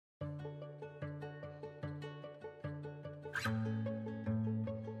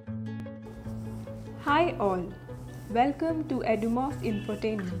Hi all, welcome to Edumorph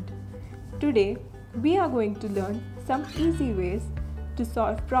Infotainment. Today we are going to learn some easy ways to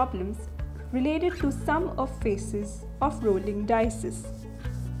solve problems related to sum of faces of rolling dice.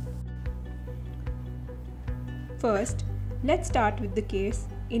 First, let's start with the case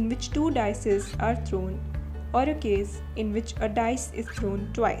in which two dice are thrown or a case in which a dice is thrown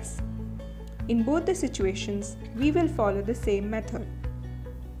twice. In both the situations, we will follow the same method.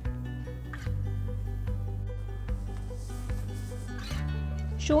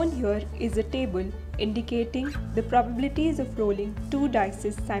 Shown here is a table indicating the probabilities of rolling two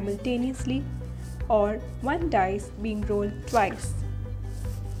dice simultaneously or one dice being rolled twice.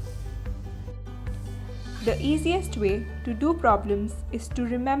 The easiest way to do problems is to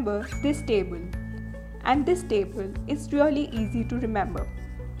remember this table, and this table is really easy to remember.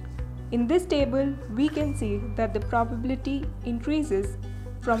 In this table, we can see that the probability increases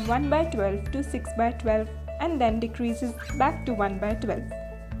from 1 by 12 to 6 by 12 and then decreases back to 1 by 12.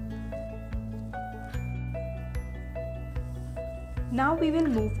 Now we will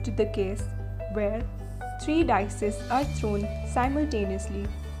move to the case where 3 dice are thrown simultaneously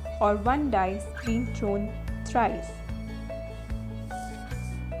or one dice being thrown thrice.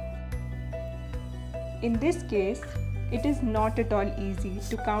 In this case, it is not at all easy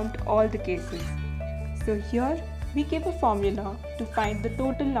to count all the cases. So here we give a formula to find the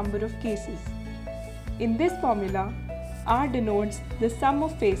total number of cases. In this formula, R denotes the sum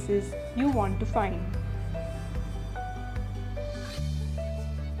of faces you want to find.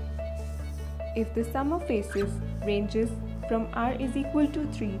 If the sum of faces ranges from R is equal to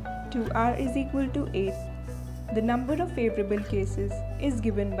 3 to R is equal to 8, the number of favorable cases is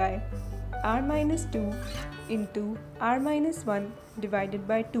given by R minus 2 into R minus 1 divided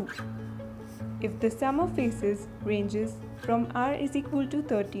by 2. If the sum of faces ranges from R is equal to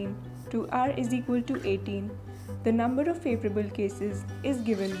 13 to R is equal to 18, the number of favorable cases is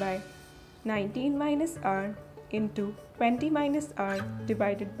given by 19 minus R into 20 minus R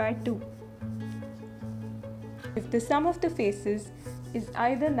divided by 2. If the sum of the faces is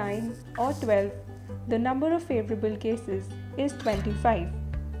either 9 or 12, the number of favorable cases is 25.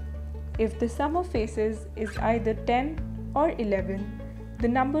 If the sum of faces is either 10 or 11, the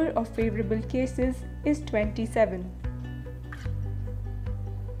number of favorable cases is 27.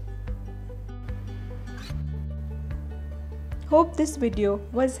 Hope this video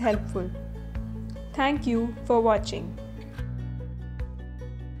was helpful. Thank you for watching.